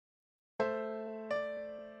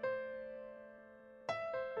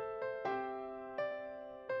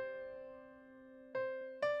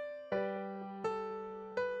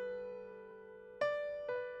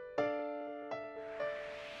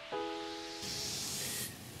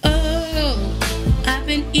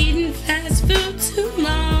been eating fast food too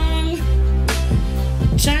long,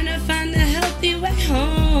 trying to find the healthy way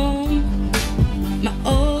home. My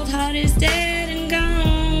old heart is dead and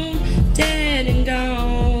gone, dead and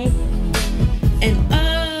gone. And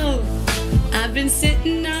oh, I've been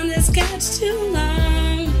sitting on this couch too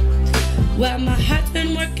long, while my heart's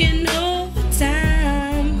been working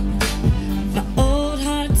overtime. My old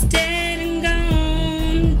heart's dead and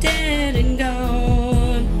gone, dead and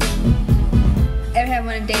gone. Ever had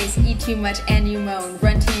one of days, eat too much and you moan,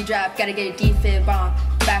 run till you drop, gotta get a defib on.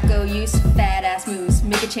 Tobacco use, fat ass moves,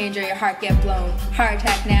 make a change or your heart get blown. Heart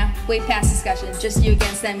attack now, way past discussion, just you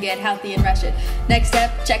against them, get healthy and rush it. Next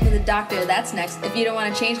step, check with the doctor, that's next. If you don't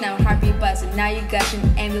want to change now, heartbeat buzzing, now you gushing,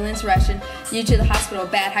 ambulance rushing, you to the hospital,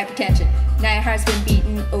 bad hypertension. Now your heart's been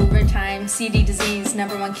beaten over time, CD disease,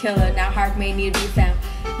 #1 killer, now heart may need to be found.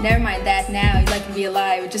 Never mind that now, you'd like to be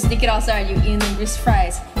alive, just think it all started, you eating them greasy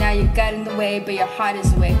fries. Now your gut in the way, but your heart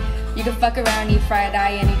is away. You can fuck around, eat fried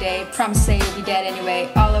eye any day, promise to say you'll be dead anyway.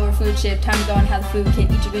 All over food shit, time to go on health food kit,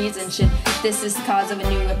 eat your greens and shit. This is the cause of a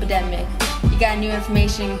new epidemic. You got new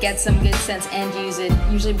information, get some good sense and use it.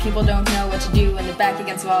 Usually people don't know what to do when they're back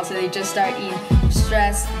against the wall, so they just start eating.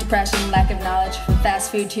 Stress, depression, lack of knowledge, from fast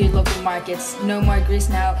food to local markets. No more grease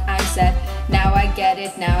now, I'm set. Now I get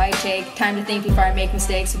it, now I take time to think before I make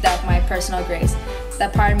mistakes without my personal grace.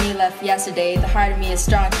 That part of me left yesterday, the heart of me is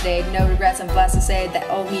strong today. No regrets, I'm blessed to say that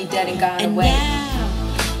old me dead and gone away. And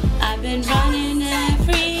now, I've been running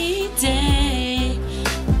every day,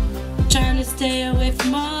 trying to stay away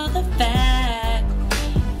from all the fat.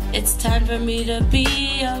 It's time for me to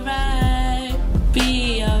be alright,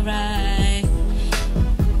 be alright.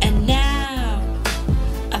 And now,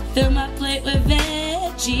 I fill my plate with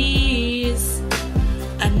veggies,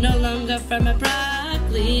 I no longer fry my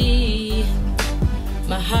broccoli.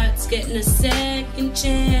 My heart's getting a second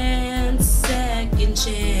chance, second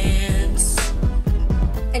chance.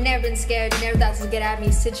 I never been scared, never thought this would get at me.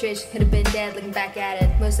 Situation could have been dead, looking back at it.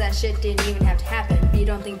 Most of that shit didn't even have to happen, but you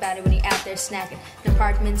don't think about it when you're out there snacking. In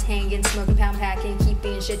apartments, hanging, smoking, pound packing, keep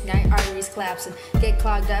being shit, now your arteries collapsing. Get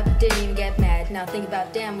clogged up, didn't even get mad. Now think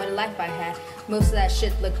about, damn, what a life I had. Most of that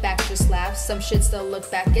shit look back just laughs, some shit still look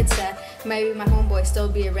back, get sad. Maybe my homeboy still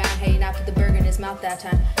be around, hey, not put the burger in his mouth that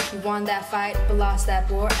time. We won that fight, but lost that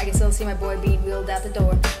war. I can still see my boy being wheeled out the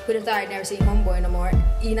door. Who'd have thought I'd never see homeboy no more?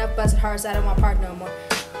 Eating up busted hearts, I don't want part no more.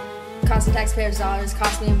 Costing taxpayers dollars,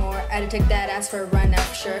 cost me more. I had to take that ass for a run now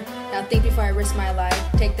for sure. Now think before I risk my life,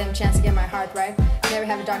 take them chance to get my heart right. Never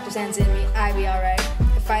have a doctor's hands in me, I be alright.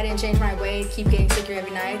 If I didn't change my way, keep getting sicker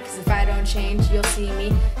every night. Cause if I don't change, you'll see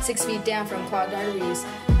me 6 feet down from clogged arteries.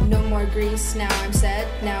 No more grease, now I'm set.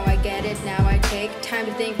 Now I get it, now I take time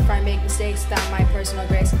to think before I make mistakes without my personal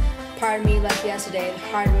grace. Part of me left yesterday, the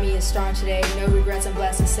heart of me is strong today. No regrets, I'm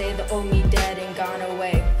blessed to say the old me dead and gone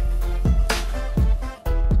away.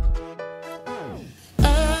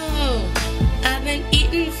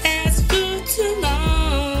 Eating fast food too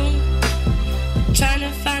long, trying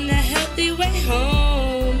to find a healthy way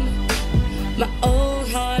home. My old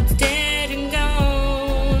heart's dead and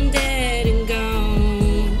gone, dead and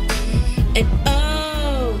gone. And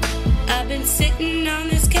oh, I've been sitting on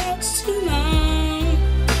this couch too long,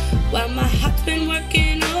 while my heart's been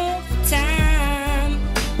working overtime.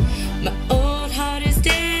 My old heart is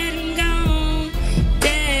dead and gone,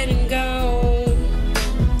 dead and gone.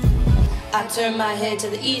 I turn my head to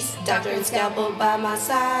the east, doctor and scalpel by my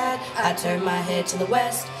side. I turn my head to the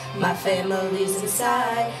west, my family's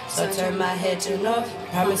inside. So I turn my head to the north,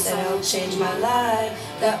 promise that I'll change my life.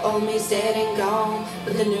 That old me's dead and gone,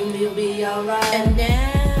 but the new me'll be alright. And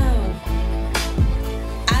now,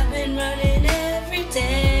 I've been running every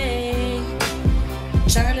day,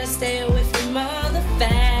 trying to stay away from all the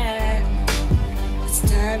fat. It's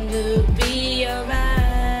time to be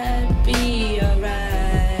alright, be alright.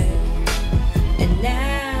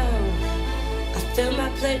 Fill my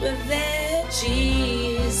plate with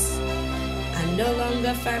veggies, I no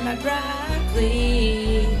longer fry my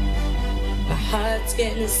broccoli. My heart's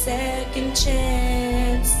getting a second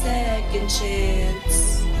chance, second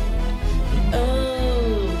chance. Oh.